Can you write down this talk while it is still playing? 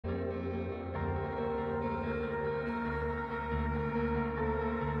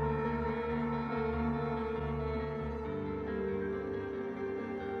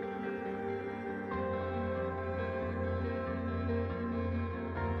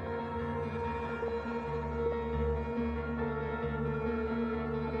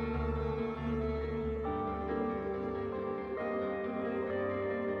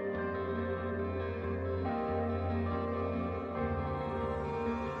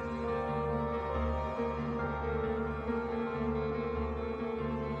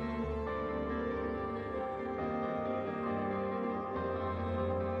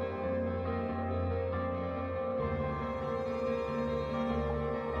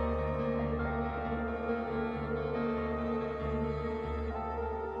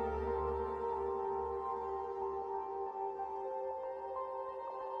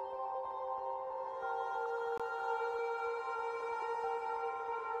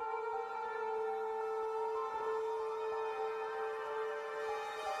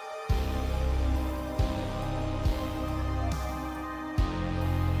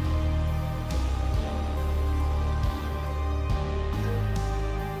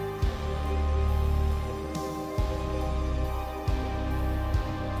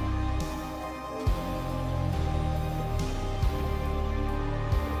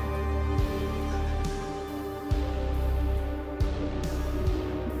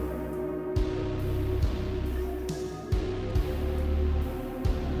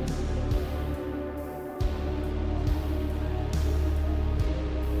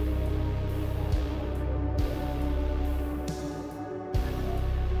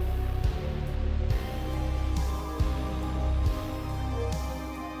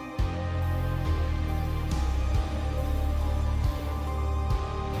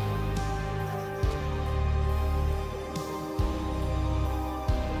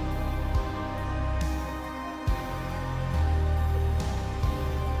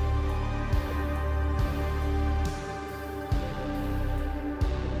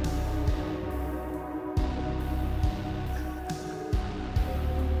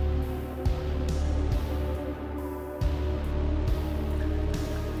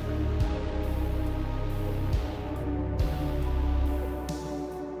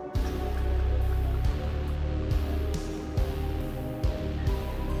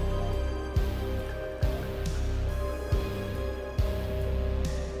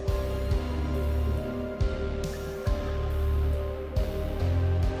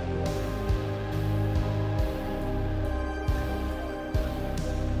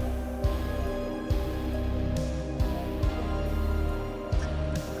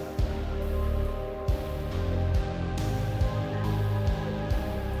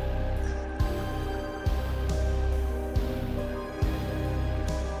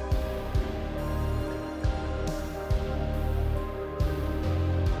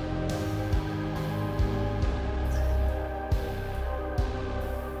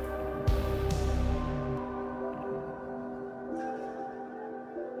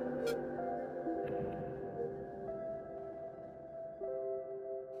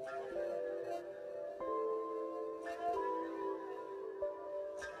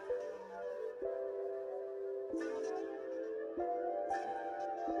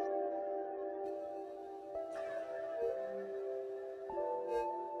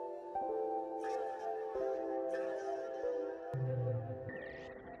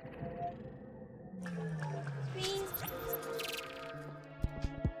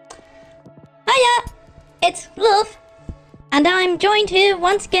it's Love, and I'm joined here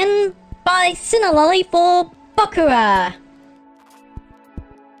once again by Cinnalolly for Bokura.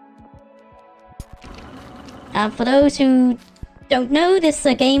 For those who don't know, this is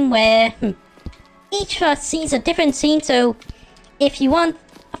a game where each of us sees a different scene, so if you want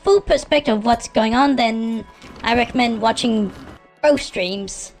a full perspective of what's going on, then I recommend watching both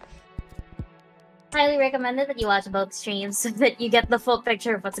streams. Highly recommended that you watch both streams so that you get the full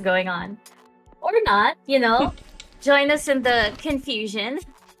picture of what's going on. Or not, you know. Join us in the confusion.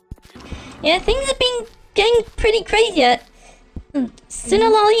 Yeah, things have been getting pretty crazy.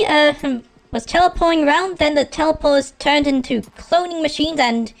 Cinnalolly was teleporting around, then the teleporters turned into cloning machines,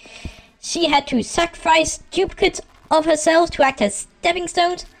 and she had to sacrifice duplicates of herself to act as stepping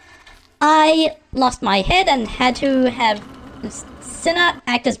stones. I lost my head and had to have Cinna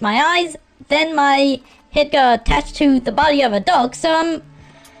act as my eyes. Then my head got attached to the body of a dog, so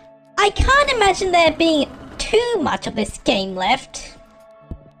I can't imagine there being too much of this game left.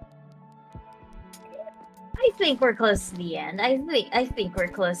 I think we're close to the end. I think we're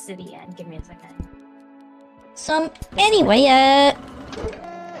close to the end. Give me a second. So anyway,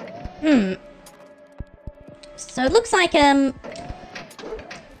 so it looks like you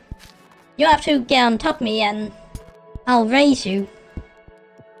have to get on top of me and I'll raise you.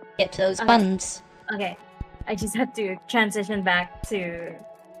 Get to those buttons. Okay. I just have to transition back to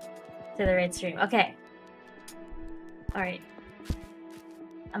the right stream. Okay. Alright.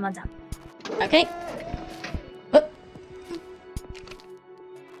 I'm on top. Okay.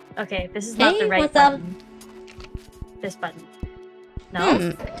 Okay, this is not the right what's button. This button.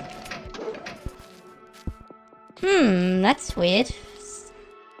 No? That's weird.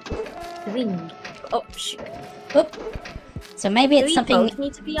 Do we... Oh, shoot. Oop. So maybe it's something... Do we both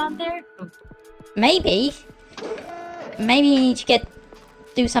need to be on there? Maybe. Maybe you need to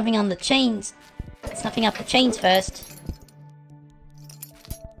do something on the chains. Something up the chains first.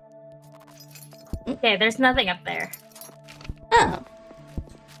 Okay, there's nothing up there. Oh.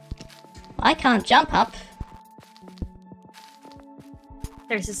 I can't jump up.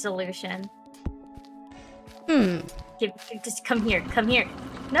 There's a solution. Just come here, come here.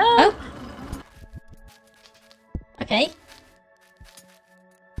 No! Oh. Okay.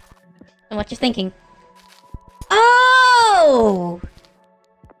 And what you thinking? Oh!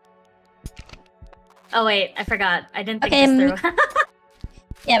 Oh wait, I forgot. I didn't think this through.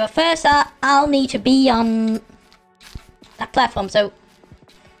 Yeah, but first I'll need to be on that platform, so...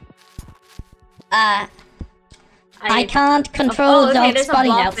 I can't control the dog's body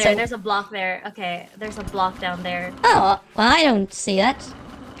now, so... There's a block there. Okay, there's a block down there. Oh, well, I don't see that.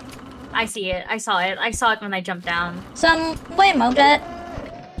 I see it. I saw it. I saw it when I jumped down. So, wait a moment.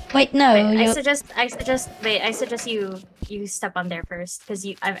 Wait, no. I suggest you step on there first, because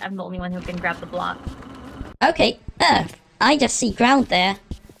I'm the only one who can grab the block. Okay. I just see ground there.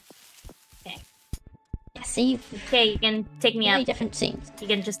 Okay. I see. Okay, you can take me up. Different scenes. You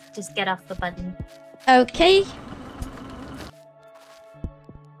can just get off the button. Okay.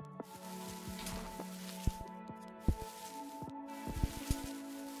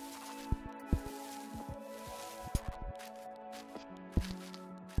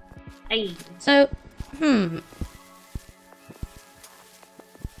 Hey. So,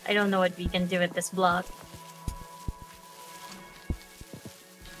 I don't know what we can do with this block.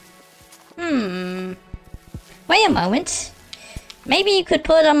 Wait a moment. Maybe you could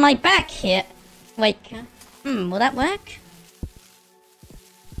put it on my back here. Wait, will that work?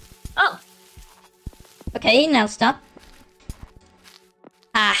 Oh! Okay, now stop.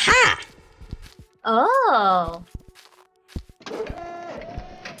 Aha! Oh!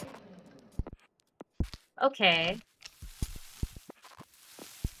 Okay.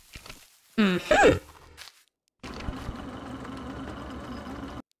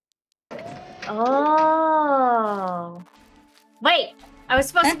 Oh. Wait! I was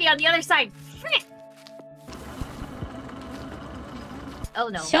supposed to be on the other side! Frick! Oh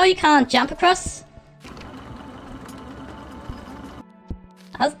no. Sure you can't jump across?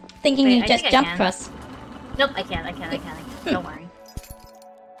 I was thinking you just jump across. Nope, I can't. Don't worry.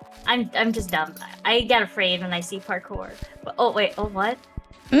 I'm just dumb. I get afraid when I see parkour. But, oh wait, oh what?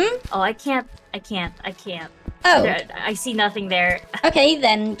 Oh, I can't. Oh. I see nothing there. Okay,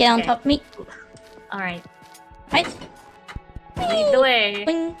 then get on top of me. Alright. Right. Lead the way.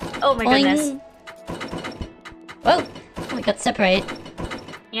 Boing. Oh my Boing. goodness. Whoa, we got separated.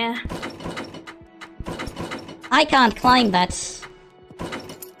 Yeah. I can't climb that.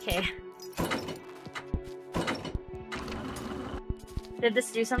 Okay. Did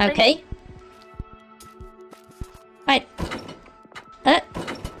this do something? Okay. Right.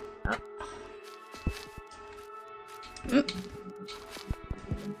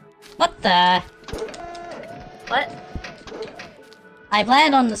 What the? What? I've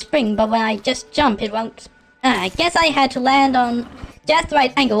landed on the spring, but when I just jump, it won't... I guess I had to land on just the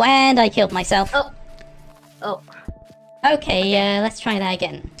right angle, and I killed myself. Oh. Oh. Okay, let's try that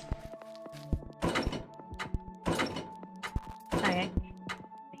again. Okay.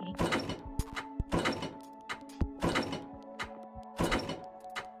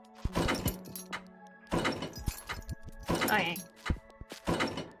 Okay.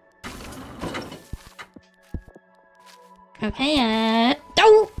 Okay,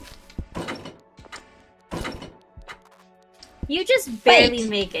 oh! You just barely Wait.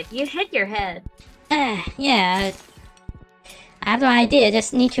 make it. You hit your head. Yeah. I have no idea, I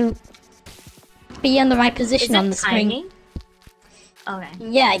just need to be in the right position on the screen. timing? Okay.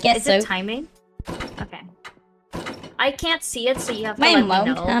 Yeah, I guess Is so. it timing? Okay. I can't see it, so you have to Wait a let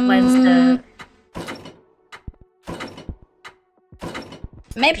me moment, know when's the...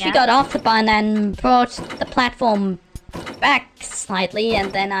 Maybe she got off the button and brought the platform back slightly,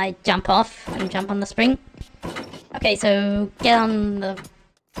 and then I jump off and jump on the spring. Okay, so get on the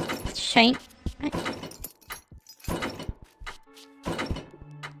chain.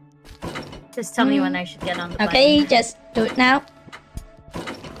 Just tell me when I should get on the Okay, button. just do it now.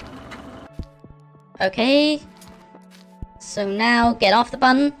 Okay. So now get off the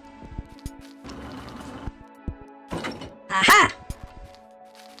button. Aha!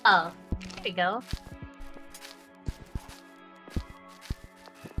 Oh, there we go.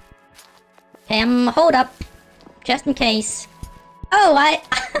 Okay, hold up. Just in case. Oh, I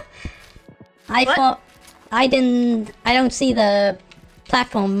What? thought... I don't see the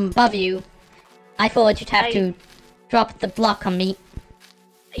platform above you. I thought you'd have to drop the block on me.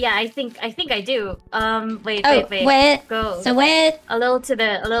 Yeah, I think I do. Wait, Oh, wait. where? Go. So where? A little to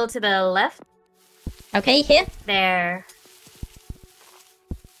the left. Okay, here? There.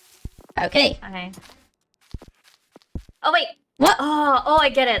 Okay. Okay. Oh wait. What? Oh, I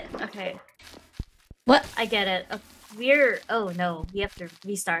get it. Okay. What? I get it. Oh no, we have to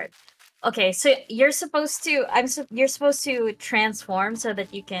restart. Okay, so you're supposed to you're supposed to transform so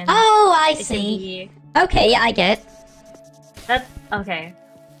that you can Oh, I it can see. be- Okay, I get it. That okay.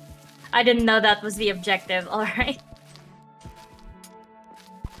 I didn't know that was the objective. All right.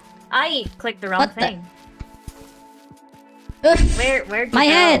 I clicked the wrong What the- thing. Oof. Where'd you My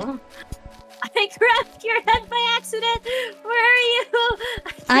go? head. I grabbed your head by accident. Where are you?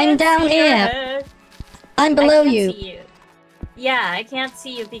 I I'm can't down see your here. head. I'm below I can't you. see you. Yeah, I can't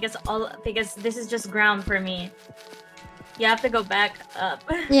see you because this is just ground for me. You have to go back up.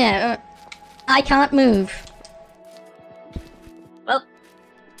 Yeah, I can't move. Well.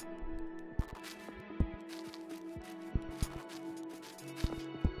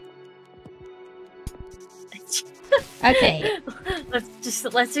 Okay.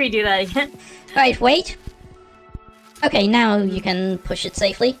 let's redo that again. Right, wait. Okay, now you can push it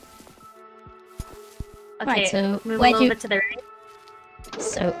safely. Okay, Right, so move a where little do you... bit to the right.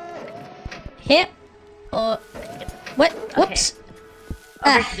 So... Here? Or... What? Whoops!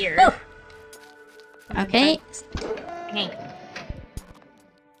 Over here. Oh. Okay. Hang.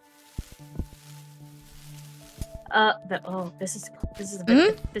 This is a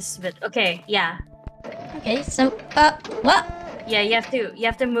bit. This is a bit. Okay, yeah. Okay, so... what? Yeah, you have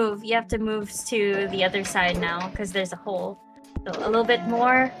to move. You have to move to the other side now because there's a hole. So a little bit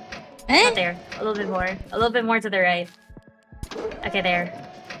more. Not there. A little bit more. A little bit more to the right. Okay, there.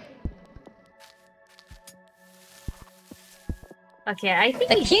 Okay, I think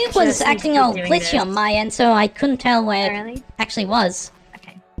The we cube just was need acting to keep all doing glitchy this. on my end, so I couldn't tell where it Really? actually was.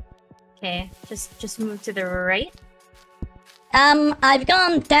 Okay. Okay, just move to the right. I've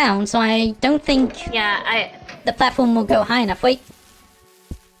gone down, so I don't think Yeah, the platform will go high enough. Wait.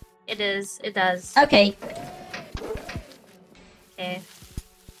 it is. It does. Okay. Okay.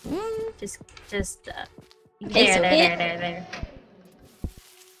 Just Okay, so here. there.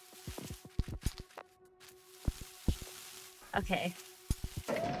 Okay.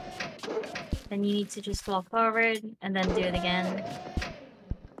 Then you need to just walk forward and then do it again.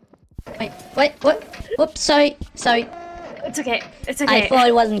 Wait, what? Whoops, sorry. It's okay. It's okay. I thought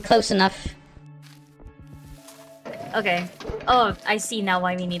it wasn't close enough. Okay. Oh, I see now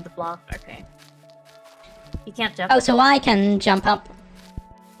why we need the block. Okay. You can't jump. Oh, so I can jump up.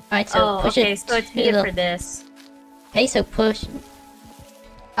 Alright, so push okay, it. so it's a here little- for this. Okay, so push.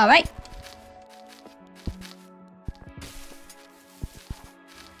 Alright.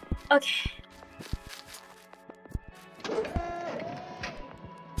 Okay.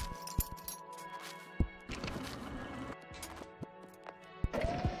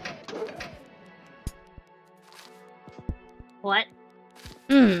 What?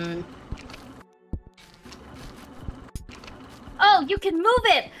 Hmm. Oh, you can move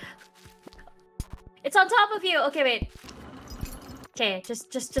it! It's on top of you! Okay, wait. Okay,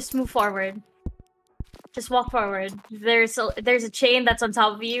 just move forward. Just walk forward. There's a chain that's on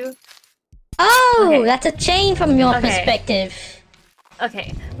top of you. Oh, Okay. that's a chain from your Okay. perspective.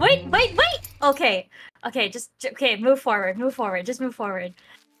 Okay. Wait! Okay. Okay, move forward. Just move forward.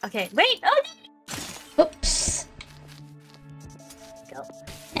 Okay, wait! Oh! Oops. Go.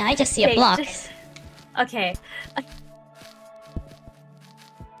 Yeah, I just see a block. Okay.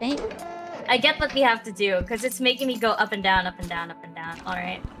 Okay. I get what we have to do, because it's making me go up and down, up and down, up and down.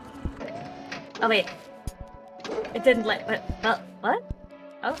 Alright. Oh, wait. It didn't let... What?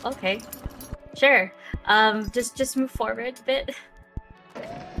 Oh, okay. Sure. Just move forward a bit.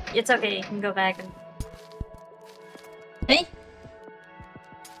 It's okay, you can go back and... Okay.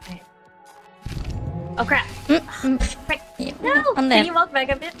 Okay. Oh, crap! Frick. Yeah, No! on there. Can you walk back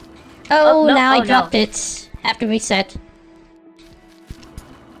a bit? Oh, no. now Oh, I dropped it. Have to reset.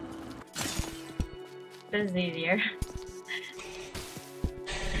 This is easier.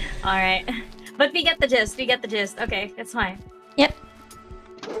 Alright. But we get the gist, Okay, it's fine. Yep.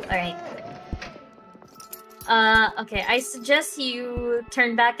 Alright. Okay, I suggest you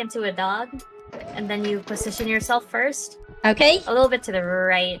turn back into a dog, and then you position yourself first. Okay. A little bit to the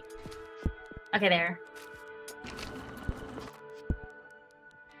right. Okay, there.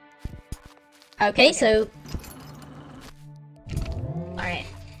 Okay, so... Alright.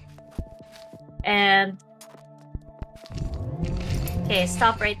 And... Okay,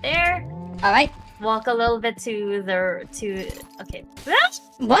 stop right there. Alright. Walk a little bit to the... Okay.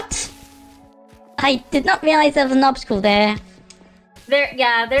 What? I did not realize there was an obstacle there.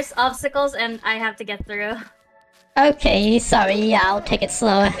 There's obstacles and I have to get through. Okay, sorry, I'll take it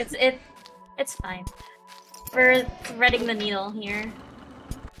slower. It's fine. We're threading the needle here.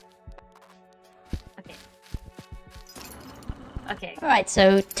 Okay. Okay. Alright,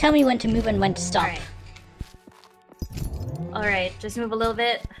 so tell me when to move and when to stop. Alright, just move a little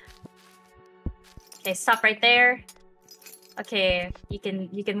bit. Okay, stop right there. Okay, you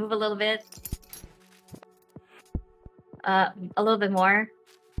can move a little bit. A little bit more.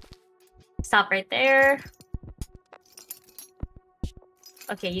 Stop right there.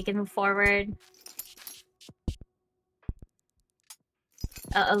 Okay, you can move forward.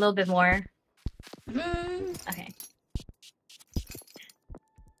 A little bit more. Okay.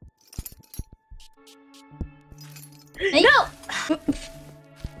 Hey. No!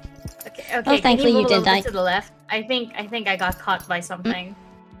 Okay, Oh, thankfully you didn't die. To the left. I think I got caught by something.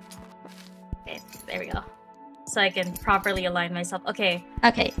 Okay, there we go. So I can properly align myself. Okay.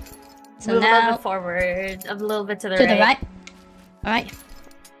 Okay. So move now... a little bit forward, a little bit to the right. right. To the right? Alright.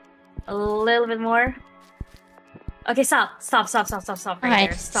 A little bit more. Okay, stop right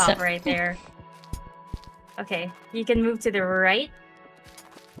there. Stop right there. Okay, you can move to the right.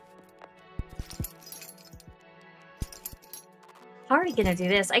 How are we gonna do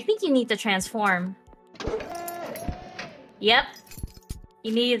this? I think you need to transform. Yep.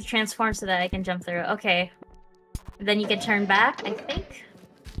 You need to transform so that I can jump through. Okay. Then you can turn back, I think.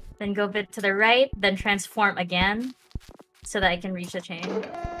 Then go a bit to the right, then transform again. So that I can reach the chain.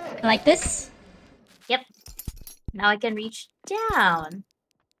 Like this? Yep. Now I can reach down.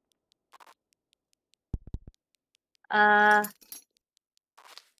 Okay,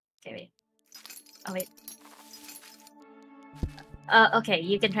 wait. Oh, wait. Okay,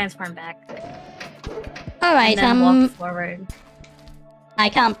 you can transform back. Alright, and then walk forward. I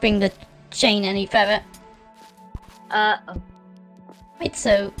can't bring the chain any further. Oh. Wait,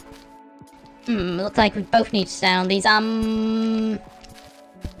 so... looks like we both need to down these, Oh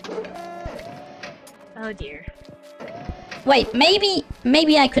dear. Wait,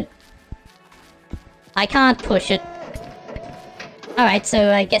 maybe I could... I can't push it. Alright,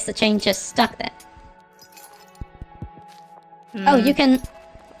 so I guess the chain just stuck there. Oh, you can...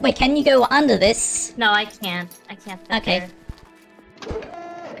 Wait, can you go under this? No, I can't. I can't fit Okay.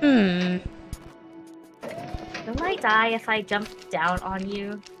 there. Will I die if I jump down on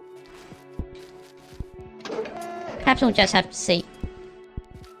you? Perhaps we'll just have to see.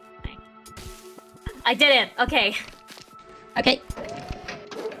 I did it! Okay. Okay.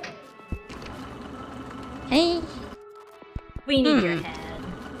 Hey. We need your head.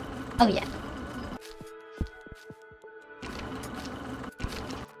 Oh, yeah.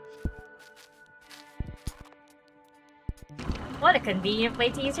 What a convenient way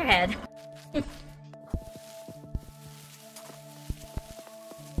to use your head.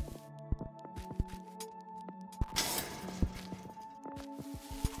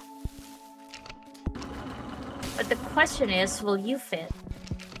 But the question is, will you fit?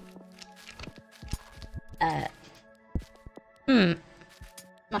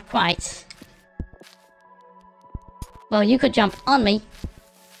 Not quite. Well, you could jump on me.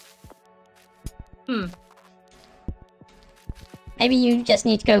 Maybe you just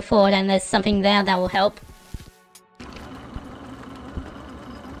need to go forward and there's something there that will help.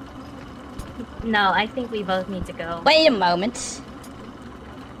 No, I think we both need to go. Wait a moment.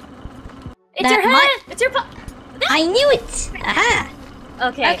 It's your head! It's your I knew it! Aha!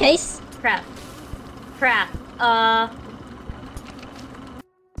 Okay. Okay. Crap.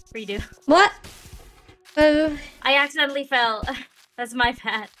 Redo. What? Oh. I accidentally fell. That's my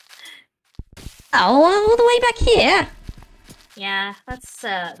bad. Oh, all the way back here? Yeah, that's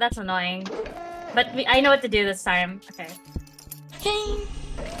annoying. But I know what to do this time. Okay. Okay.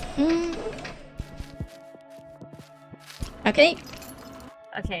 Okay.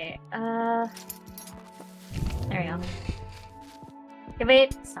 Okay, there we go. Okay,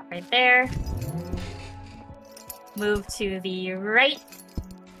 wait, stop right there. Move to the right.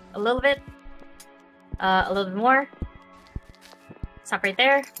 A little bit. A little bit more. Stop right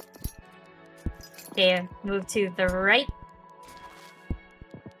there. Okay, move to the right.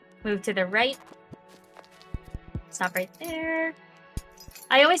 Move to the right. Stop right there.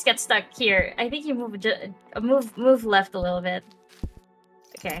 I always get stuck here. I think you move left a little bit.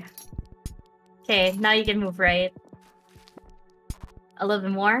 Okay. Okay, now you can move right. A little bit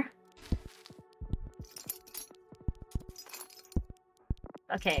more.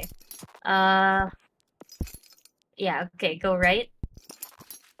 Okay. Yeah, okay, go right.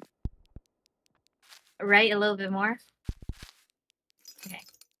 Right a little bit more. Okay.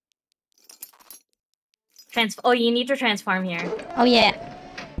 Oh, you need to transform here. Oh yeah.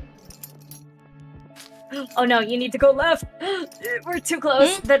 Oh no, you need to go left. We're too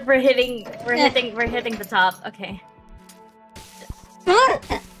close. That we're hitting the top. Okay.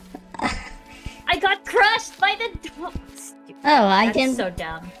 I got crushed by the Oh, That's so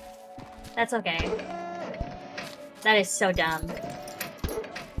dumb. That's okay. That is so dumb.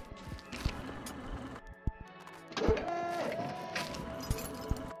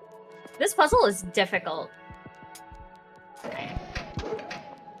 This puzzle is difficult. Okay.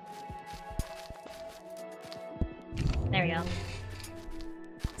 There we go.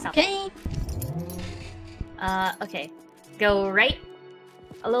 Stop. Okay. Okay. Go right.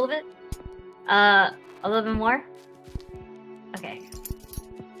 A little bit. A little bit more. Okay.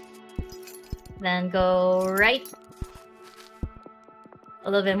 Then go right. A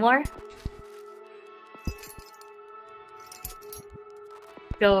little bit more.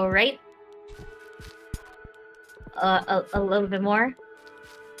 Go right. A little bit more.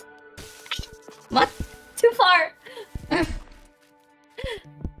 What? Too far!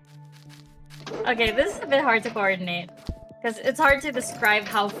 Okay, this is a bit hard to coordinate. Because it's hard to describe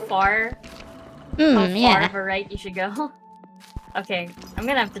how far yeah. of a right you should go. Okay, I'm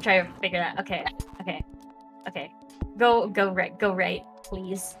gonna have to try to figure that. Okay. Go right,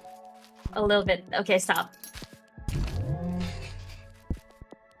 please. A little bit. Okay, stop.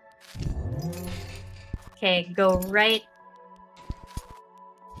 Okay, go right.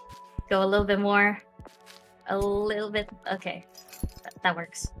 Go a little bit more. A little bit. Okay, that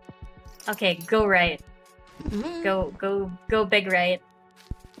works. Okay, go right. Go big right.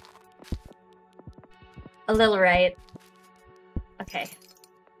 A little right. Okay.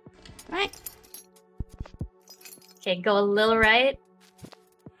 Right. Okay, go a little right.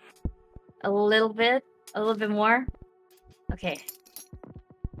 A little bit more. Okay.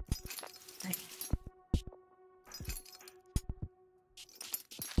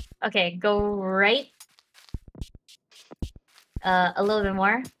 Okay, go right. A little bit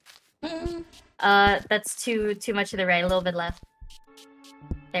more. That's too much to the right. A little bit left.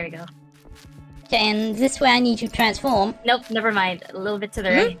 There we go. Okay, and this way I need to transform. Nope, never mind. A little bit to the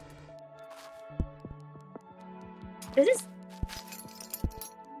right. This is...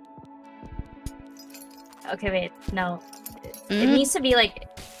 Okay, wait. No. It needs to be like...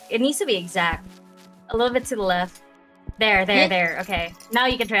 It needs to be exact. A little bit to the left. There. Okay. Now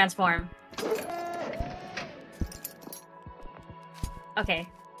you can transform. Okay.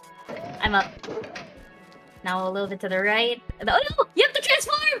 I'm up. Now a little bit to the right. Oh no! You have to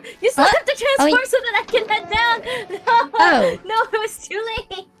transform! You still have to transform so that I can head down! No! Oh. No, it was too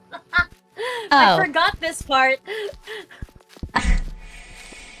late! I forgot this part.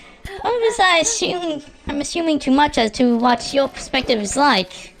 What was I assuming? I'm assuming too much as to what your perspective is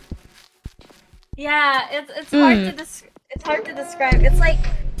like. Yeah, it's hard to it's hard to describe.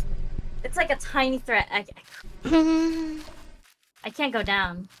 It's like a tiny thread. I can't go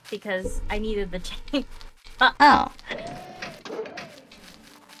down because I needed the chain. Oh.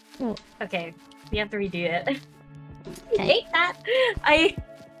 Okay, we have to redo it. I Okay. hate that.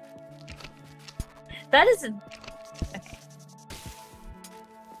 That is. Okay.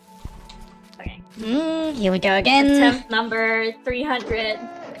 Okay. Here we go again. Attempt number 300.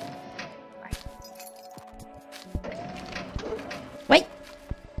 Wait.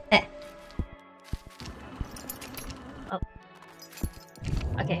 There. Oh.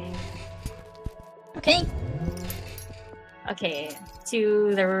 Okay. Okay. Okay.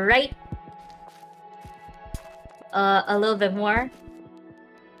 To the right. A little bit more.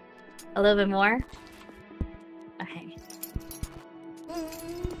 A little bit more. Okay.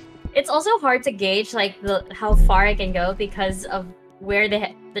 It's also hard to gauge like how far I can go because of where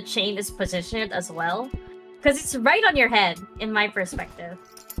the chain is positioned as well. Because it's right on your head, in my perspective.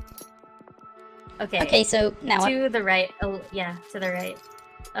 Okay. Okay, so now to the right. Oh, yeah, to the right.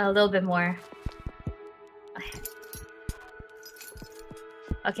 A little bit more.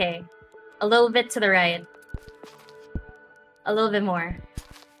 Okay. A little bit to the right. A little bit more.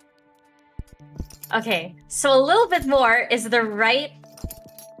 Okay, so a little bit more is the right.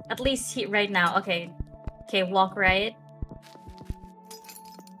 At least right now. Okay. Okay, walk right.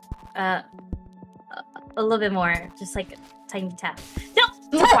 A little bit more. Just like a tiny tap. No!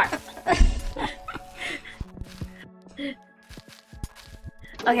 Too far!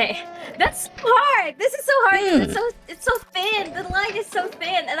 Okay. That's so hard! This is so hard! It's so thin! The line is so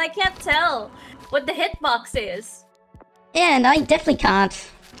thin and I can't tell what the hitbox is. Yeah, and I definitely can't.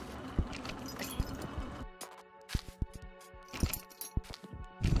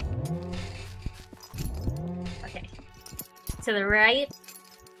 Okay. To the right.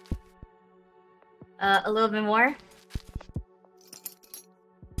 A little bit more.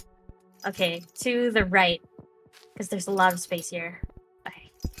 Okay, to the right. Because there's a lot of space here.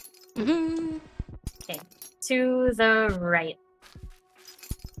 Okay. Okay. To the right.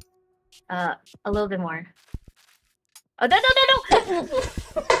 A little bit more. Oh, no!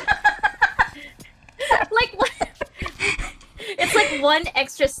 Like, what? It's like one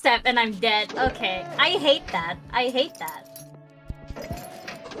extra step and I'm dead. Okay. I hate that. I hate that.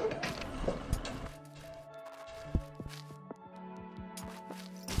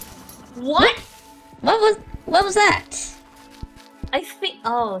 What? What was that? I think.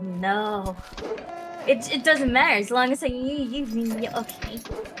 Oh no. It doesn't matter as long as okay.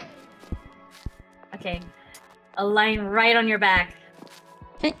 Okay. A line right on your back.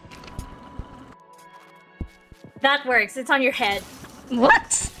 Okay. That works. It's on your head.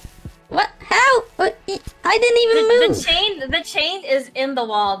 What? What? How? What? I didn't even move. The chain is in the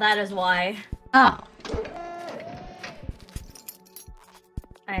wall. That is why. Oh.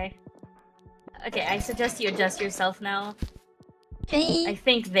 Okay, I suggest you adjust yourself now. Okay. I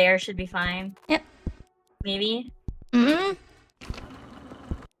think there should be fine. Yep. Maybe? Okay.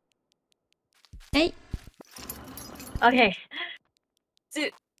 Okay.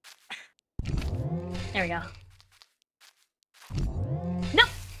 There we go. No!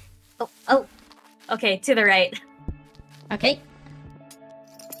 Oh. Okay, to the right. Okay.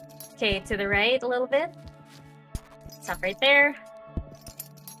 Okay, to the right a little bit. Stop right there.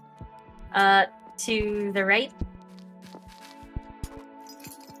 To the right.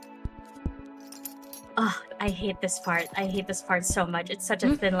 Oh, I hate this part. I hate this part so much. It's such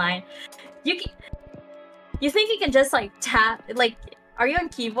a thin line. You think you can just like tap? Like, are you on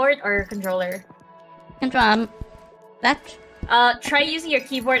keyboard or controller? Control. That. Try using your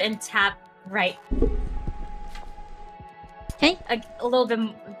keyboard and tap right. Okay. A little bit.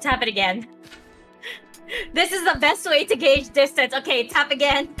 Tap it again. This is the best way to gauge distance. Okay, tap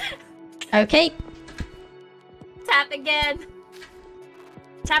again. Okay. Tap again.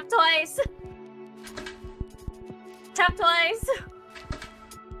 Tap twice. Tap twice.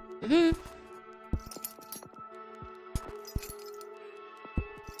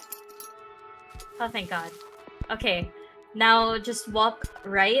 Oh, thank God. Okay, now just walk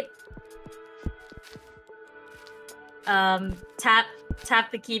right. Tap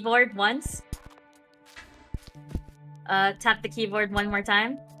the keyboard once. Tap the keyboard one more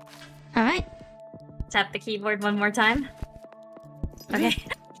time. All right. Tap the keyboard one more time. Okay.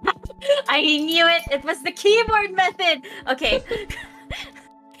 I knew it! It was the keyboard method! Okay.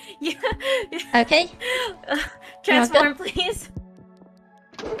 Okay. Transform, please.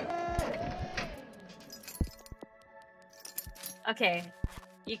 Okay.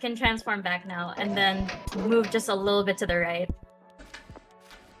 You can transform back now, and then move just a little bit to the right.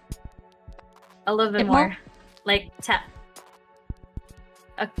 A little bit more. Like, tap.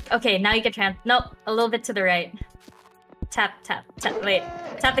 Okay, now you can no, a little bit to the right. Tap, tap, tap. Wait.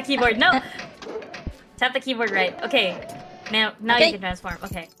 Tap the keyboard. No! Tap the keyboard right. Okay. Now Okay. you can transform.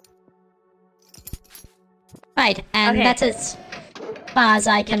 Okay. Right, and Okay. that's as far as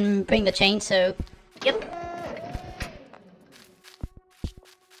I can bring the chain, so... Yep.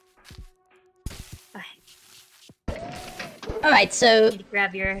 Okay. Alright, so... Need to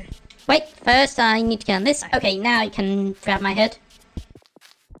grab your... Wait, first I need to get on this. Okay, now you can grab my head.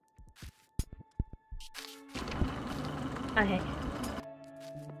 Okay.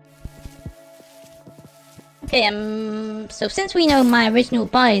 Okay, so since we know my original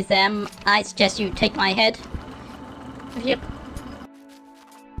body is there, I suggest you take my head. Yep.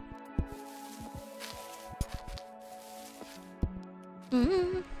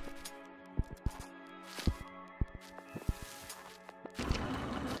 Mm-hmm.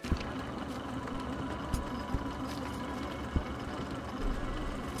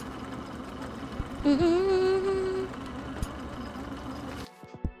 Mm-hmm.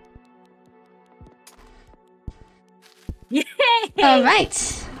 Yay!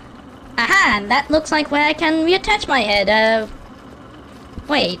 Alright. Aha, and that looks like where I can reattach my head.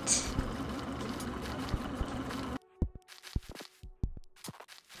 Wait.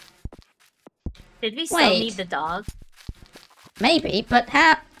 Did we still Wait. need the dog? Maybe, but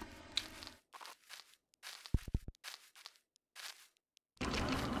how...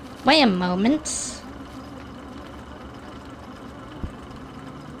 Wait a moment.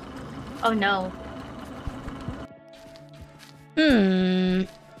 Oh no. Hmm.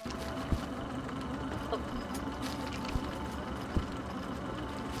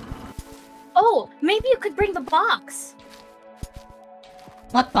 Oh, maybe you could bring the box.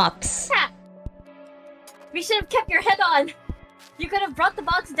 What box? Yeah. We should have kept your head on. You could have brought the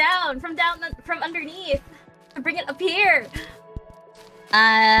box down from underneath to bring it up here. We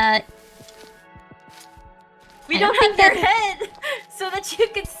I don't don't have your think head so that you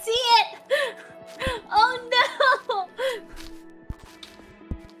could see it. Oh no!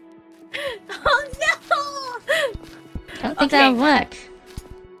 Oh no! I don't think that'll work.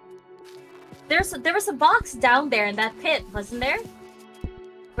 There was a box down there in that pit, wasn't there?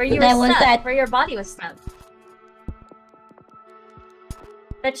 Where you There were was stuck, that- where your body was stuck.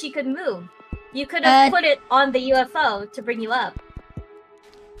 That she could move. You could have put it on the UFO to bring you up.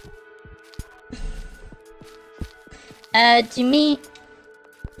 Do you mean...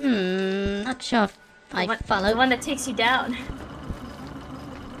 not sure if I follow. The one that takes you down.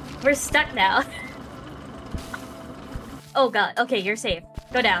 We're stuck now. Oh god, okay, you're safe.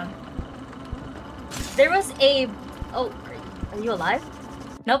 Go down. There was a... Oh, are you alive?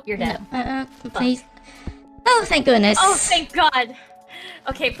 Nope, you're dead. Please. Oh, thank goodness. Oh, thank god!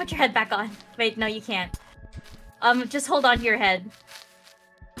 Okay, put your head back on. Wait, no, you can't. Just hold on to your head.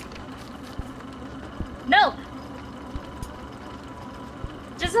 No!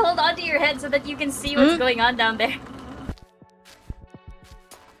 Just hold on to your head so that you can see what's going on down there.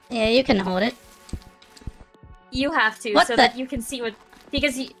 Yeah, you can hold it. You have to, What so the- that you can see what...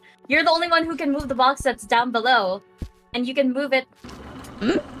 Because you're the only one who can move the box that's down below. And you can move it...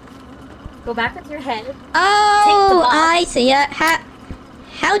 Go back with your head. Oh, box. I see.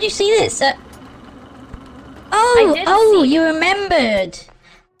 How'd you see this? I Oh, did see. You remembered.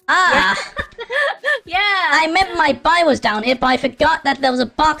 Ah, Yeah! I remember my body was down here, but I forgot that there was a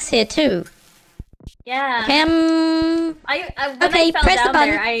box here too. Yeah. Okay, When Okay, I fell press the down button.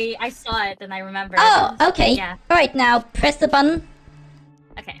 there, I saw it and I remembered. Oh, okay. Yeah. Alright, now press the button.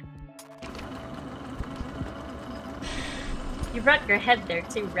 Okay. You brought your head there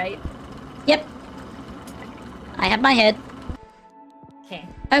too, right? Yep. I have my head. Okay.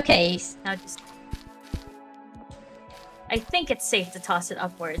 Okay. Now just... I think it's safe to toss it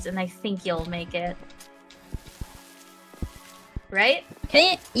upwards, and I think you'll make it. Right?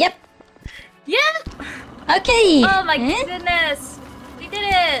 Okay, yep. Yeah! Okay. Oh my goodness! We did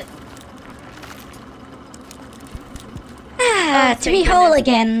it! Ah, Oh, to be thank whole goodness.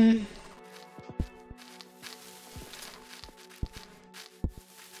 again.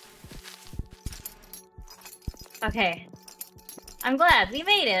 Okay. I'm glad. We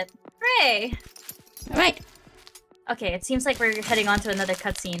made it! Hooray! Alright. Okay, it seems like we're heading on to another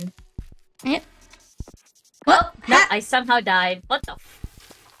cutscene. Yep. Oh, no, Ha- I somehow died. What the f-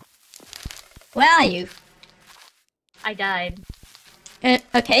 Where are you? I died.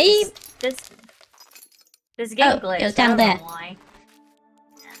 Okay. This game Oh, glitched. it was down I don't there. know why.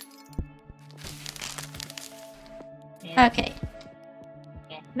 Yeah. Okay.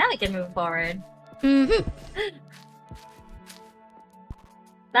 Yeah. Now we can move forward. Mm-hmm.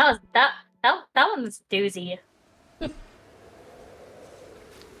 That one was doozy.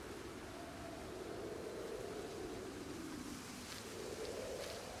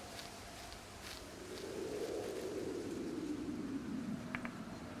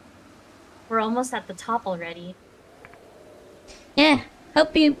 We're almost at the top already. Yeah,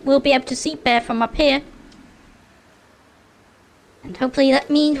 hope you will be able to see Bear from up here. And hopefully that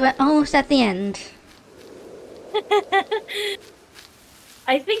means we're almost at the end.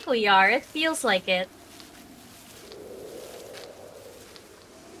 I think we are. It feels like it.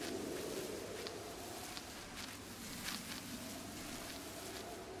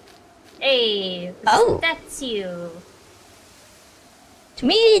 Hey, Oh. that's you. To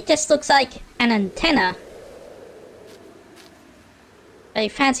me, it just looks like an antenna. Very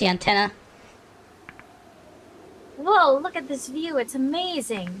fancy antenna. Whoa, look at this view. It's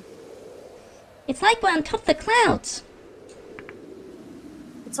amazing. It's like we're on top of the clouds.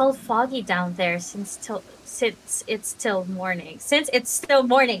 It's all foggy down there since it's still morning. Since it's still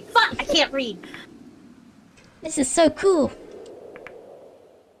morning. Fuck, I can't read. This is so cool.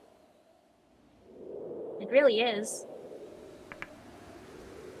 It really is.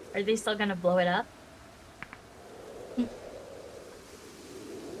 Are they still gonna blow it up?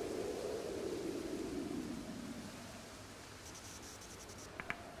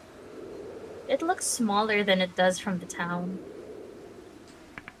 It looks smaller than it does from the town.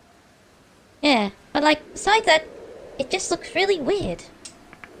 Yeah, but like, besides that, it just looks really weird.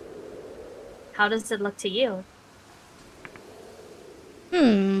 How does it look to you?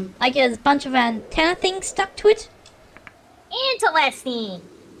 Like there's a bunch of antenna things stuck to it, Interesting!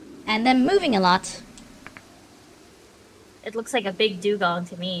 and then moving a lot. It looks like a big dugong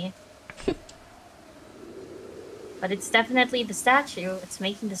to me. But it's definitely the statue. It's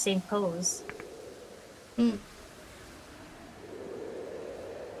making the same pose.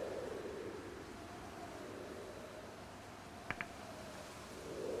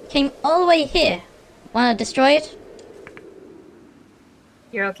 Came all the way here. Wanna destroy it?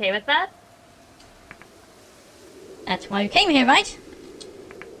 You're okay with that? That's why you came here, right?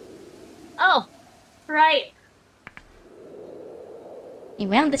 Oh, right. You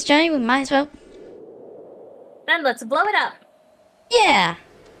went on this journey, we might as well. Then let's blow it up. Yeah!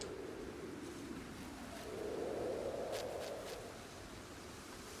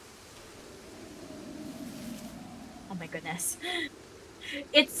 Oh my goodness.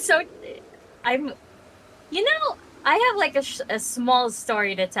 It's so... You know, I have like a small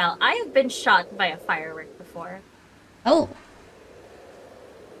story to tell. I have been shot by a firework before. Oh.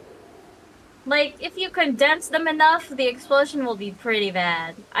 Like, if you condense them enough, the explosion will be pretty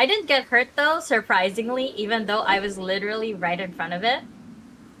bad. I didn't get hurt though, surprisingly, even though I was literally right in front of it.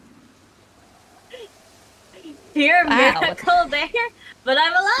 Pure miracle there, but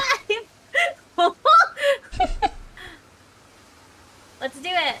I'm alive! Let's do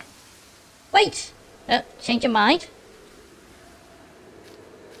it! Wait! Change your mind?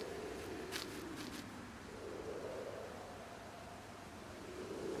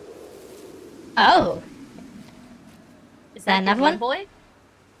 Oh. Is that another your one? boy?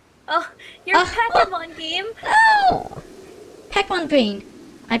 Oh, your Pokemon game! Oh! Pac-Man Green.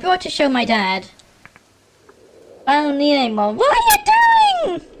 I brought to show my dad. I don't need any more. What are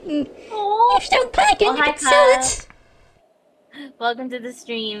you doing? Oh. If you don't pack it, Oh, you hi, can sell it. Welcome to the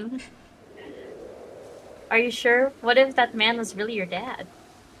stream. Are you sure? What if that man was really your dad?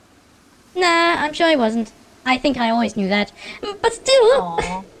 Nah, I'm sure he wasn't. I think I always knew that. But still...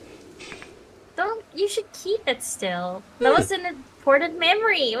 Aww. You should keep it still. That was an important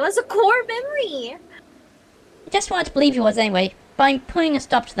memory. It was a core memory. I just wanted to believe he was anyway, but I'm putting a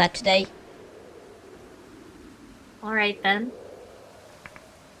stop to that today. Alright then.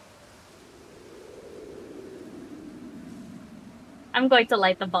 I'm going to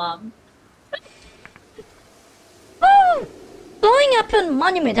light the bomb. Oh! Blowing up a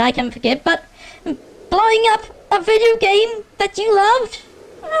monument I can forget, but blowing up a video game that you loved?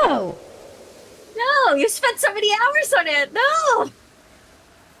 No. No, you spent so many hours on it. No!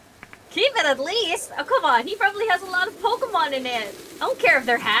 Keep it at least. Oh, come on. He probably has a lot of Pokemon in it. I don't care if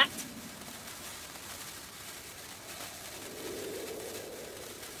they're hacked.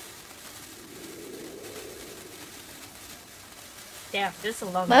 Damn, this is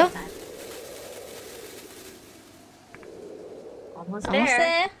a long time. Almost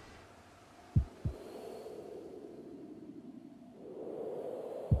there.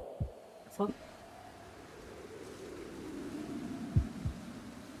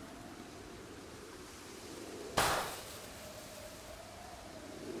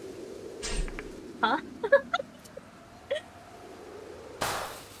 Huh?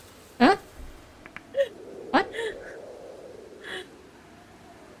 Huh? What?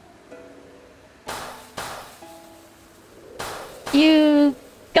 You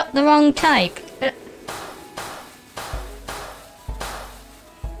got the wrong type.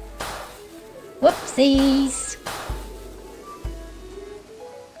 Whoopsies.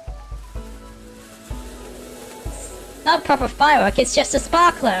 Not a proper firework, it's just a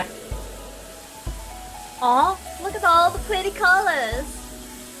sparkler. Aw, look at all the pretty colors.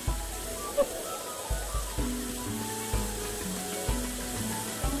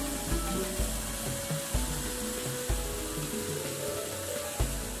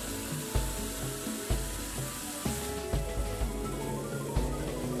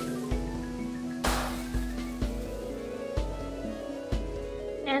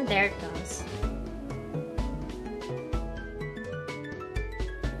 And there it goes.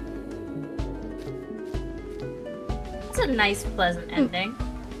 It's a nice, pleasant ending.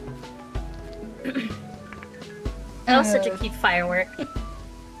 That was such a cute firework.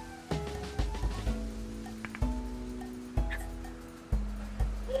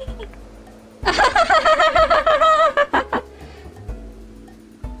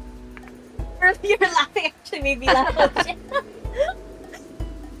 Your laughing actually made me laugh.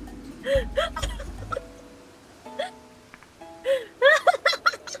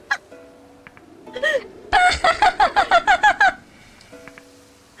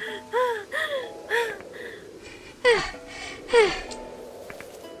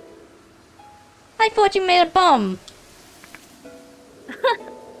 I thought you made a bomb.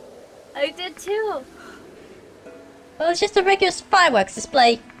 I did too. Well, it's just a regular fireworks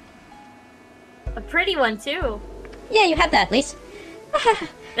display. A pretty one too. Yeah, you had that at least.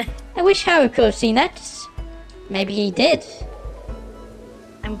 I wish Harry could have seen that. Maybe he did.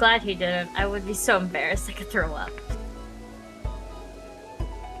 I'm glad he didn't. I would be so embarrassed I could throw up.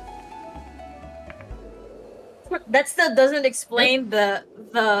 That still doesn't explain the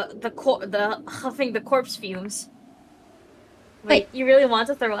huffing the corpse fumes. Wait, you really want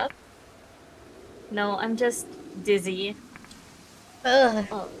to throw up? No, I'm just dizzy. Ugh.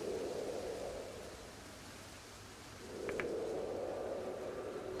 Oh.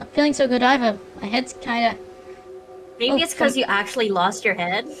 Not feeling so good either. My head's kinda... Maybe it's because you actually lost your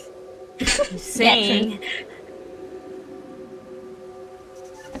head. I'm saying.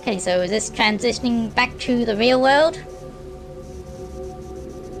 Okay, so is this transitioning back to the real world?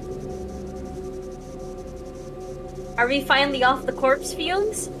 Are we finally off the corpse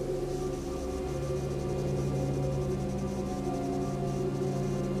fumes?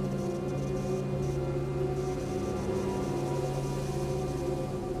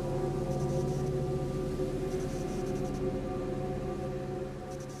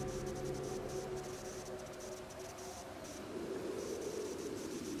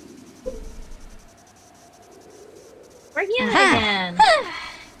 We're here again.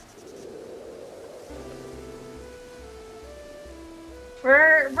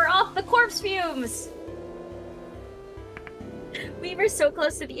 We're off the corpse fumes. We were so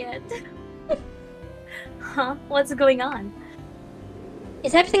close to the end. Huh? What's going on?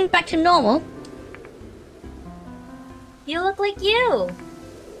 Is everything back to normal? You look like you.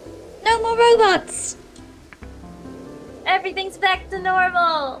 No more robots! Everything's back to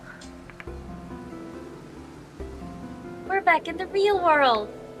normal. We're back in the real world.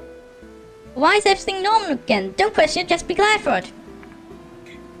 Why is everything normal again? Don't question it, just be glad for it.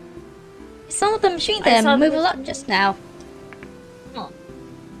 Some of the machines there move a lot just now. Oh.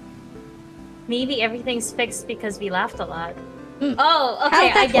 Maybe everything's fixed because we laughed a lot. Mm. Oh,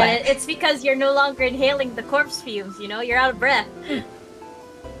 okay, I get work? it. It's because you're no longer inhaling the corpse fumes, you know? You're out of breath. Mm.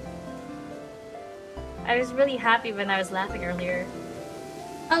 I was really happy when I was laughing earlier.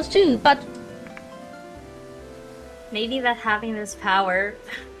 I was too, but... Maybe that having this power,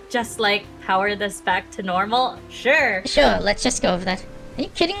 just like power this back to normal? Sure. Sure, let's just go with that. Are you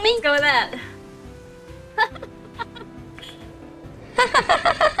kidding me? Let's go with that.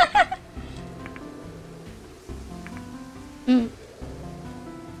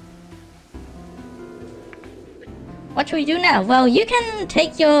 What should we do now? Well, you can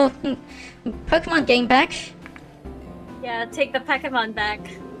take your Pokemon game back. Yeah, take the Pokemon back.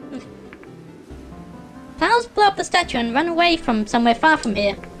 Let's blow up the statue and run away from somewhere far from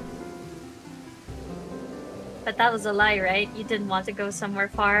here. But that was a lie, right? You didn't want to go somewhere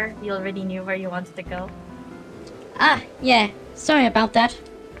far. You already knew where you wanted to go. Ah, yeah. Sorry about that.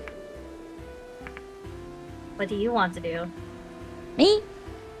 What do you want to do? Me?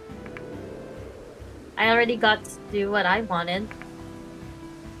 I already got to do what I wanted.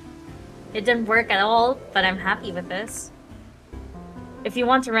 It didn't work at all, but I'm happy with this. If you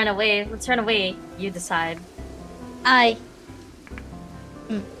want to run away, let's run away. You decide. I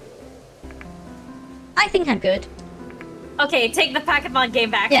think I'm good. Okay, take the Pokemon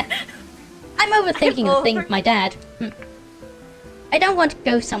game back. Yeah. I'm overthinking the thing with my dad. I don't want to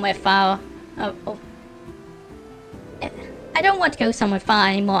go somewhere far. I don't want to go somewhere far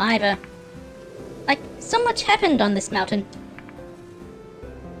anymore either. Like, so much happened on this mountain.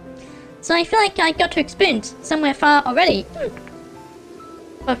 So I feel like I got to experience somewhere far already.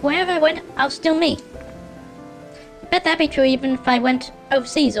 But wherever I went, I was still me. I bet that'd be true even if I went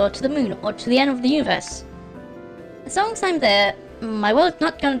overseas or to the moon or to the end of the universe. As long as I'm there, my world's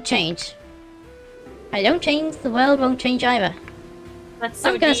not gonna change. If I don't change, the world won't change either. That's so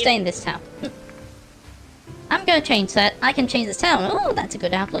I'm gonna deep. stay in this town. I'm gonna change that. I can change this town. Oh, that's a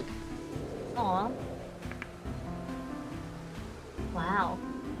good outlook. Aw. Wow.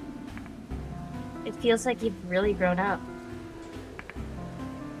 It feels like you've really grown up.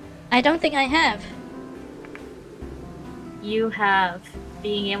 I don't think I have. You have.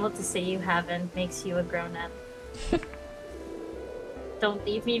 Being able to say you haven't makes you a grown-up. Don't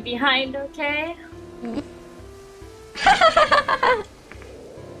leave me behind, okay?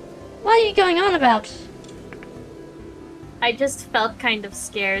 What are you going on about? I just felt kind of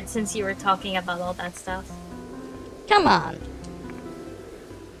scared since you were talking about all that stuff. Come on.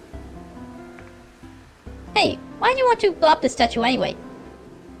 Hey, why do you want to blow up the statue anyway?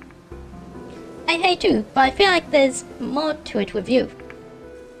 I hate you, but I feel like there's more to it with you.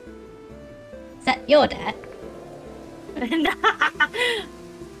 Is that your dad?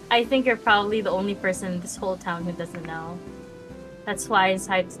 I think you're probably the only person in this whole town who doesn't know. That's why I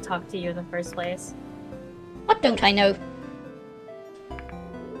decided to talk to you in the first place. What don't I know?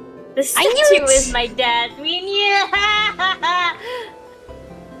 The statue is my dad. We knew.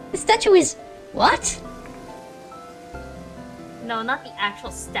 The statue is... what? No, not the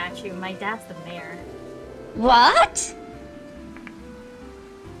actual statue. My dad's the mayor. What?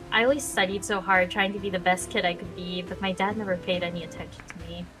 I always studied so hard trying to be the best kid I could be, but my dad never paid any attention to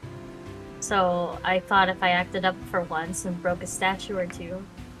me. So I thought if I acted up for once and broke a statue or two,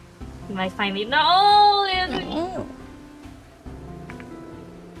 he might finally know. Oh.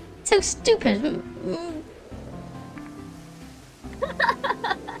 So stupid.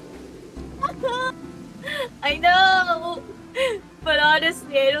 I know, but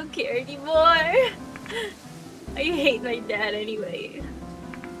honestly, I don't care anymore. I hate my dad anyway.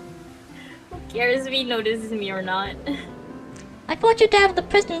 Who cares if he notices me or not? I thought your dad was the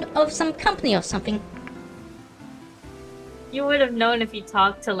president of some company or something. You would have known if you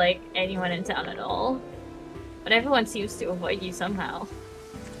talked to, like, anyone in town at all. But everyone seems to avoid you somehow.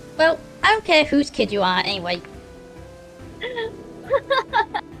 Well, I don't care whose kid you are anyway.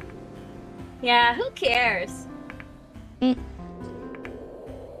 Yeah, who cares? Hmm.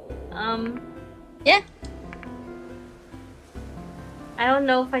 Yeah? I don't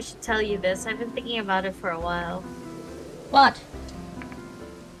know if I should tell you this. I've been thinking about it for a while. What?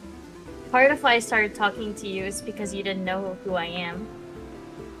 Part of why I started talking to you is because you didn't know who I am.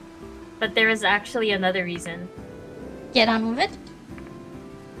 But there is actually another reason. Get on with it?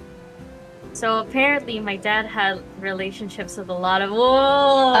 So apparently my dad had relationships with a lot of...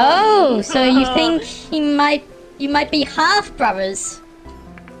 Whoa! Oh, so you think you might be half brothers?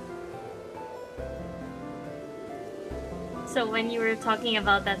 So when you were talking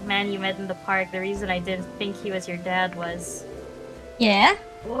about that man you met in the park, the reason I didn't think he was your dad was... Yeah?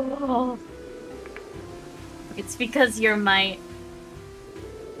 Whoa. It's because you're my...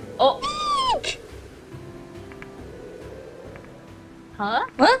 Oh! Huh?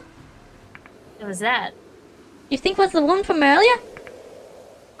 What? What was that? You think was the one from earlier?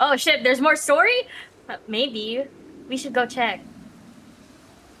 Oh shit, there's more story? Maybe. We should go check.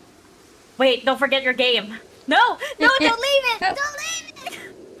 Wait, don't forget your game. No! No, don't leave it! Don't leave it!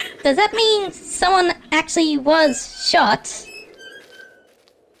 Does that mean someone actually was shot?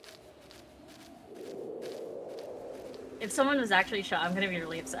 If someone was actually shot, I'm gonna be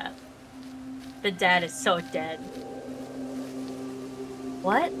really upset. The dad is so dead.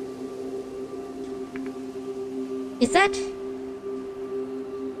 What? Is that...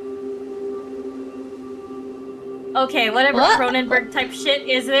 Okay, whatever What? Cronenberg type shit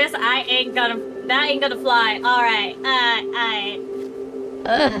is this, that ain't gonna fly. Alright,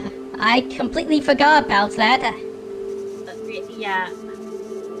 I completely forgot about that. yeah.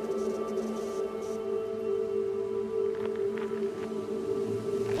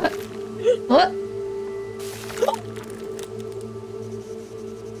 What?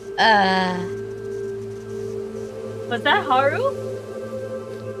 Was that Haru?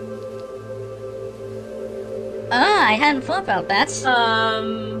 I hadn't thought about that.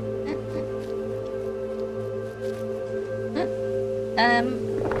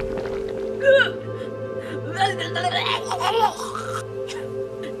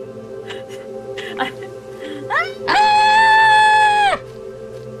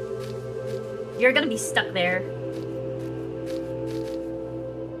 You're gonna be stuck there.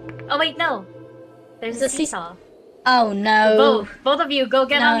 wait, no. There's a seesaw. Oh no. Both of you go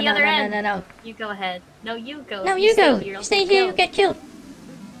get on the other end. No. You go ahead. No, you go. No, you go. Here, Stay here, you get killed.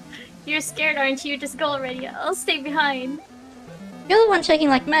 You're scared, aren't you? Just go already. I'll stay behind. You're the one shaking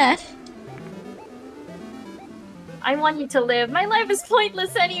like mad. I want you to live. My life is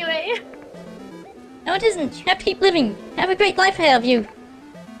pointless anyway. No, it isn't. You have to keep living. Have a great life ahead of you.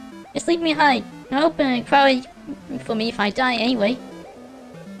 Just leave me hide. I hope probably for me if I die anyway.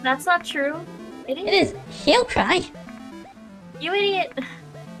 That's not true. It is. It is. He'll cry. You idiot.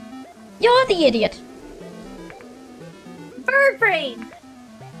 You're the idiot. Bird brain.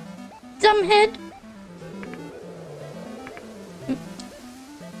 Dumbhead.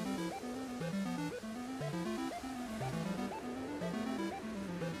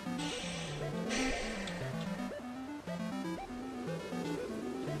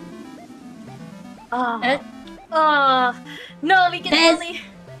 Oh, no, we can only...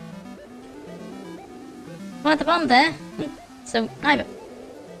 Want the bomb there? So, neither.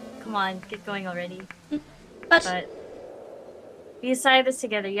 Come on, get going already. But we decided this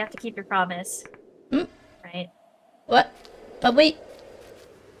together. You have to keep your promise. Right? What? But we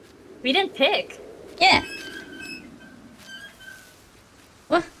didn't pick. Yeah.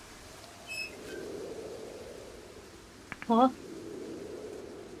 What? Well,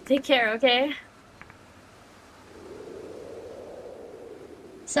 take care, okay?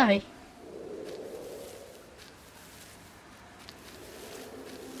 Sorry.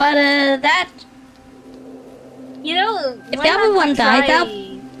 But, that... You know, if the other one died,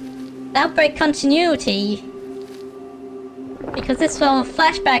 that'll break continuity. Because this was a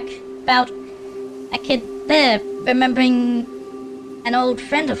flashback about a kid there remembering an old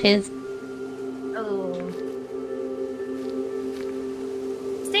friend of his. Oh.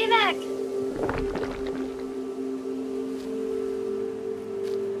 Stay back!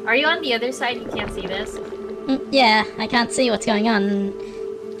 Are you on the other side? You can't see this? Yeah, I can't see what's going on.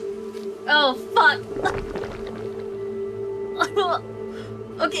 Oh, fuck!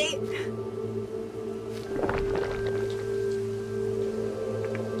 Okay.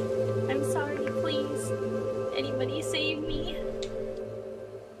 I'm sorry, please. Anybody save me.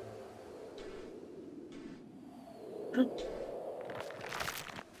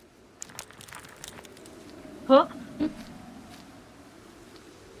 Huh?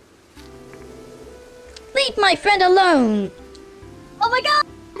 Leave my friend alone! Oh my god!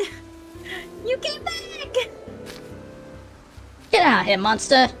 You came back! Get out of here,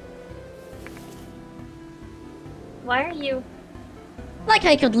 monster! Why are you... Like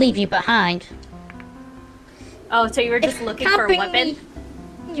I could leave you behind. Oh, so you were just looking for a weapon?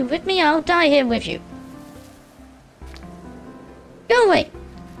 You with me, I'll die here with you. Go away!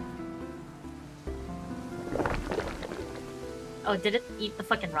 Oh, did it eat the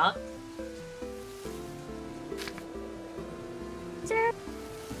fucking rock?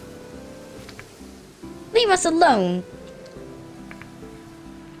 Leave us alone!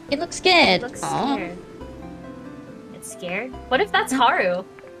 It looks scared. It looks scared. It's scared? What if that's Haru?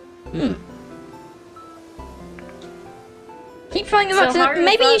 Keep throwing the rocks.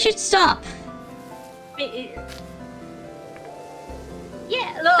 Maybe you should stop.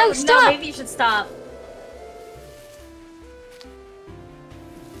 Yeah, no, stop. No, maybe you should stop.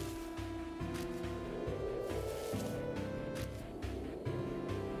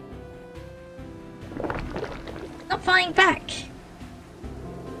 Not fighting back.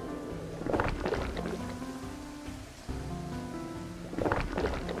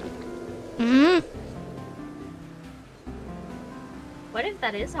 What if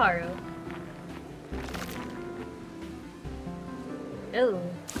that is Haru? Ooh.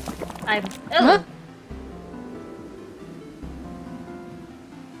 Huh?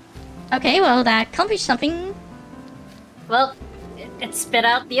 Okay, well, that accomplished something. Well, it spit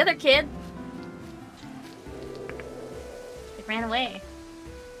out the other kid. It ran away.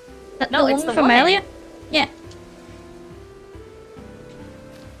 No, it's the from woman. earlier? Yeah.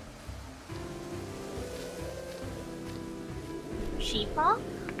 Sheepaw?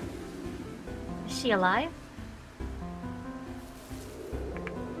 Is she alive?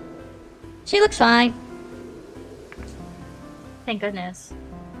 She looks fine. Thank goodness.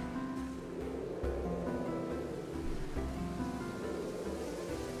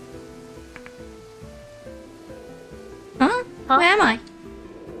 Huh? Where am I?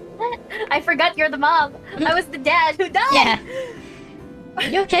 I forgot you're the mom. I was the dad who died. Yeah.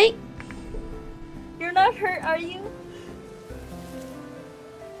 You okay? You're not hurt, are you?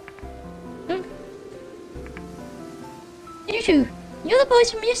 You two. You're the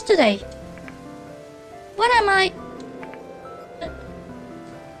boys from yesterday. What am I?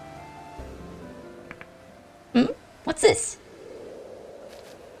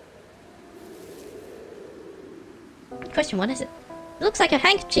 Good question, what is it? It looks like a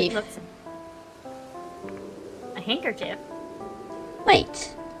handkerchief. Looks a handkerchief.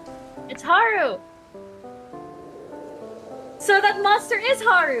 Wait. It's Haru! So that monster is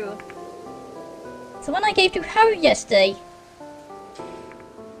Haru! It's the one I gave to Haru yesterday.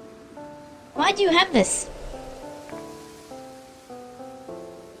 Why do you have this?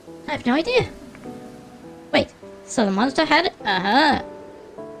 I have no idea. Wait, so the monster had it? Uh-huh.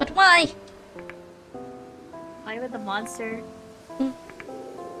 But why? Why would the monster...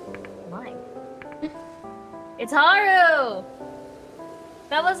 Why? It's Haru!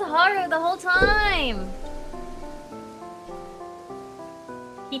 That was Haru the whole time!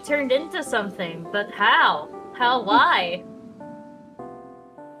 He turned into something, but how? How? Why?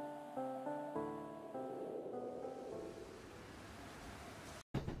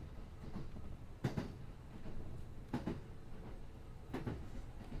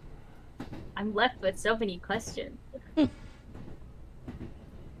 I'm left with so many questions.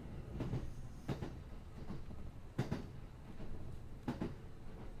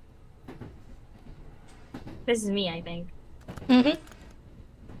 This is me, I think.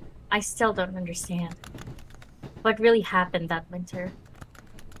 I still don't understand. What really happened that winter?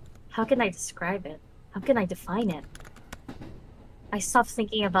 How can I describe it? How can I define it? I stopped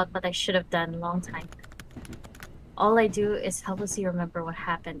thinking about what I should have done a long time ago. All I do is helplessly remember what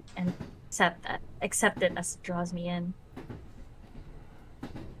happened and accept it as it draws me in.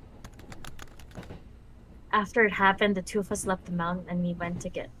 After it happened, the two of us left the mountain and we went to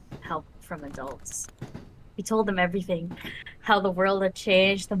get help from adults. We told them everything. How the world had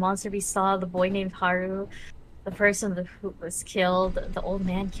changed, the monster we saw, the boy named Haru, the person who was killed, the old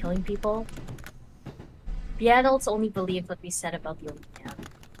man killing people. The adults only believed what we said about the old man.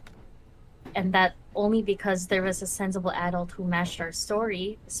 And that only because there was a sensible adult who matched our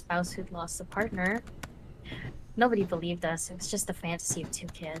story, a spouse who'd lost a partner. Nobody believed us. It was just a fantasy of two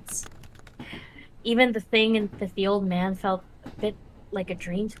kids. Even the thing that the old man felt a bit like a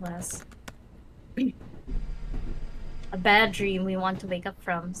dream to us. A bad dream we want to wake up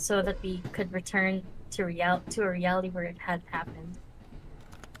from so that we could return to a reality where it had happened.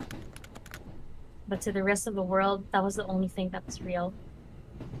 But to the rest of the world, that was the only thing that was real.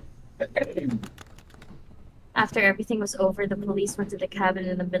 After everything was over, the police went to the cabin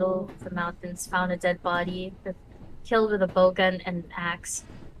in the middle of the mountains, found a dead body, killed with a bowgun and an axe,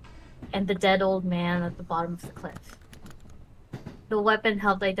 and the dead old man at the bottom of the cliff. The weapon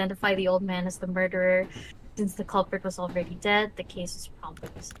helped identify the old man as the murderer. Since the culprit was already dead, the case was promptly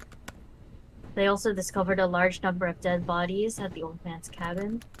dismissed. They also discovered a large number of dead bodies at the old man's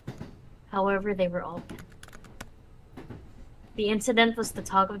cabin. However, they were all dead. The incident was the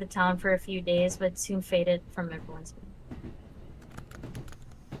talk of the town for a few days, but soon faded from everyone's mind.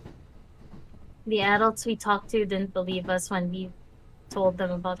 The adults we talked to didn't believe us when we told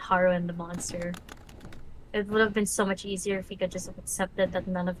them about Haru and the monster. It would have been so much easier if we could just have accepted that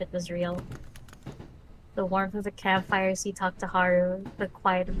none of it was real. The warmth of the campfires, we talked to Haru, the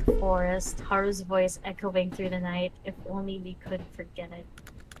quiet of the forest, Haru's voice echoing through the night. If only we could forget it.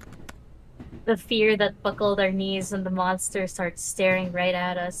 The fear that buckled our knees when the monster starts staring right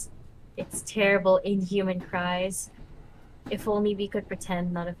at us. Its terrible, inhuman cries. If only we could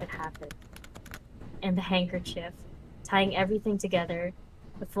pretend none of it happened. And the handkerchief, tying everything together.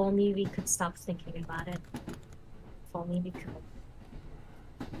 If only we could stop thinking about it. If only we could.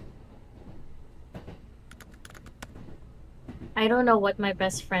 I don't know what my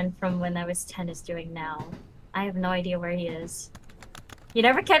best friend from when I was 10 is doing now. I have no idea where he is. You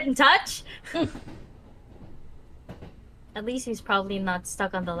never kept in touch? At least he's probably not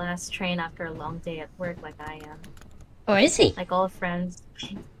stuck on the last train after a long day at work like I am. Or is he? Like all friends.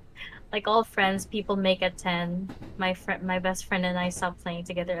 Like all friends people make at 10, my best friend and I stopped playing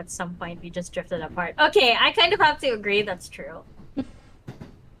together at some point. We just drifted apart. Okay, I kind of have to agree that's true.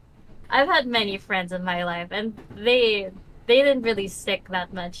 I've had many friends in my life, and they didn't really stick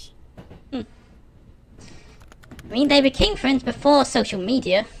that much. I mean, they became friends before social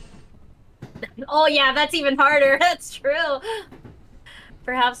media. Oh yeah, that's even harder. That's true.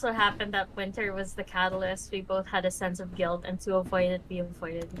 Perhaps what happened that winter was the catalyst. We both had a sense of guilt, and to avoid it, we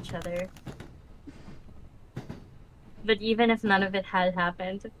avoided each other. But even if none of it had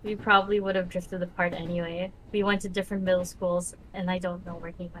happened, we probably would have drifted apart anyway. We went to different middle schools, and I don't know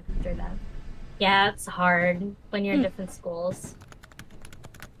where he went after that. Yeah, it's hard when you're in different schools.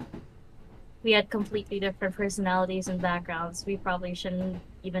 We had completely different personalities and backgrounds. We probably shouldn't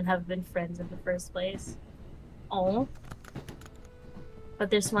even have been friends in the first place. Oh.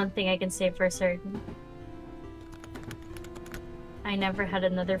 But there's one thing I can say for certain. I never had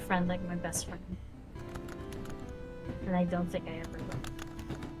another friend like my best friend. And I don't think I ever will.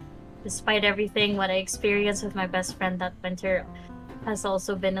 Despite everything, what I experienced with my best friend that winter has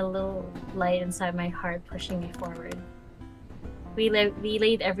also been a little light inside my heart, pushing me forward. We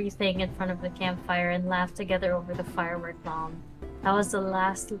laid everything in front of the campfire and laughed together over the firework bomb. That was the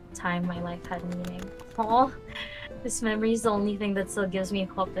last time my life had meaning. Aw, this memory is the only thing that still gives me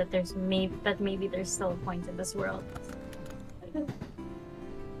hope that maybe there's still a point in this world.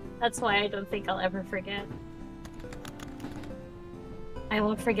 That's why I don't think I'll ever forget. I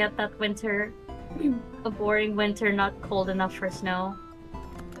won't forget that winter. A boring winter, not cold enough for snow.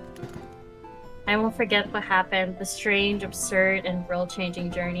 I won't forget what happened, the strange, absurd, and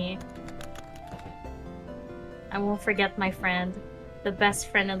world-changing journey. I won't forget my friend, the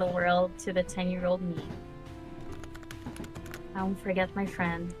best friend in the world to the 10-year-old me. I won't forget my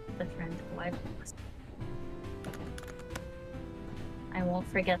friend, the friend who I've lost. I won't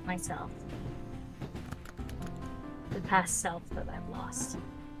forget myself, the past self that I've lost.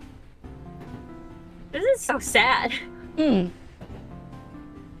 This is so sad.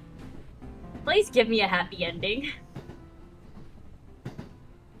 Please give me a happy ending.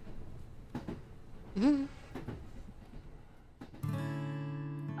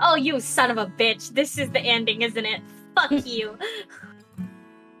 Oh, you son of a bitch. This is the ending, isn't it? Fuck you.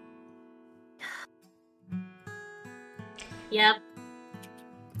 Yep.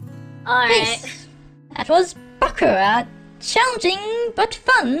 Alright. Yes, that was Bokura. Challenging but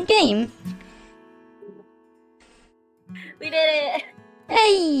fun game. We did it.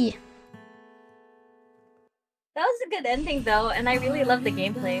 Hey! That was a good ending though, and I really love the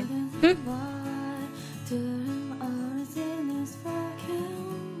gameplay.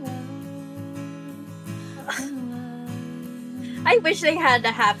 I wish they had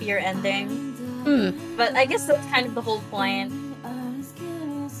a happier ending. But I guess that's kind of the whole point.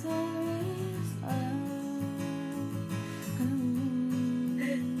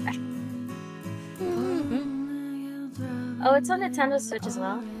 Oh, it's on Nintendo Switch as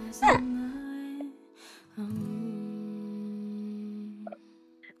well.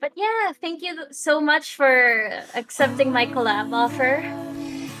 But yeah, thank you so much for accepting my collab offer.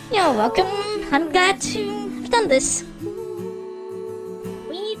 You're welcome. I'm glad to have done this.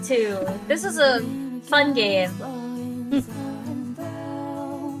 Me too. This was a fun game.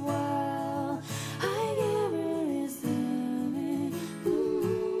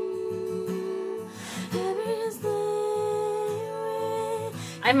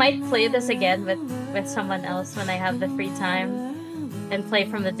 I might play this again with someone else when I have the free time, and play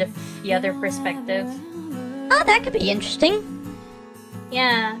from the other perspective. Oh, that could be interesting.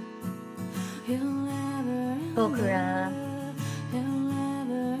 Yeah. Bokura.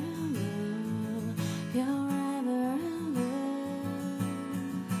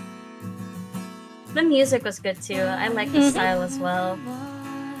 The music was good too. I like the style as well.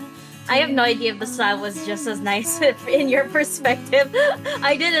 I have no idea if the style was just as nice in your perspective.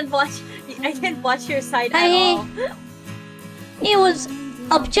 I didn't watch your side at all. It was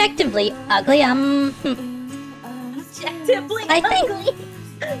objectively ugly. Objectively ugly.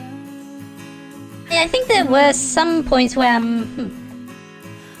 I think there were some points where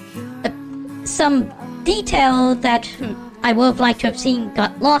some detail that I would have liked to have seen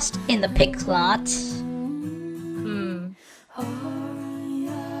got lost in the pixel art.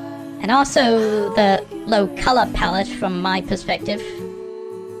 And also the low color palette from my perspective.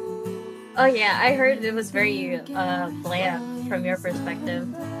 Oh yeah, I heard it was very bland from your perspective.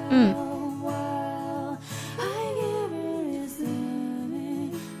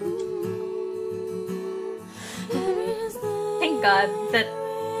 Thank God that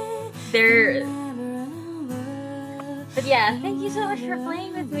they're... But yeah, thank you so much for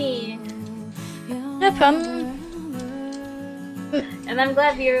playing with me. No problem. And I'm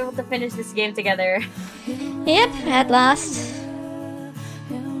glad we were able to finish this game together. Yep, at last.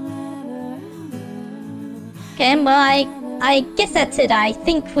 Okay, well, I guess that's it. I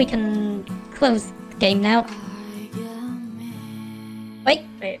think we can close the game now. Wait.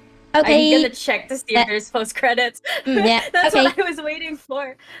 Okay. I'm gonna check to see if there's post-credits. Yeah, That's okay. what I was waiting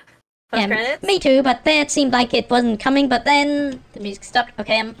for. Post-credits? Yeah, me too, but that seemed like it wasn't coming, but then the music stopped.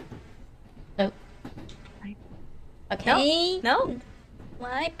 Okay, oh. Okay. No?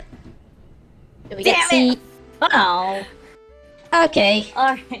 Wipe. Do we Damn get to see? it! Oh. Okay.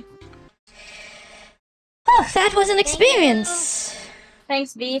 Alright. Oh, that was an experience.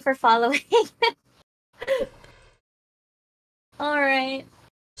 Thanks, B, for following. Alright.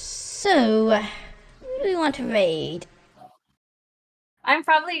 So, who do we want to raid? I'm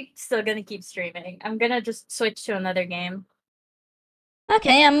probably still gonna keep streaming. I'm gonna just switch to another game.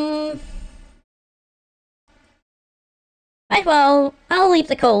 Okay, Right, well, I'll leave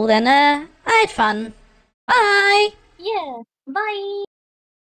the call then. I had fun. Bye! Yeah. Bye.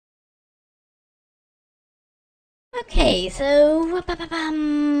 Okay, so...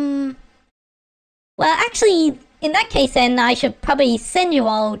 Well, actually, in that case then, I should probably send you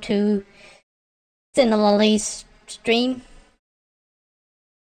all to Cinnalolly's stream.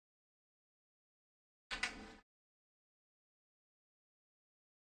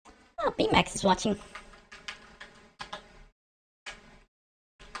 Oh, BMAX is watching.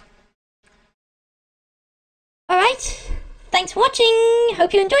 Alright, thanks for watching.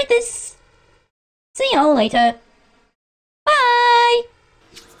 Hope you enjoyed this. See you all later.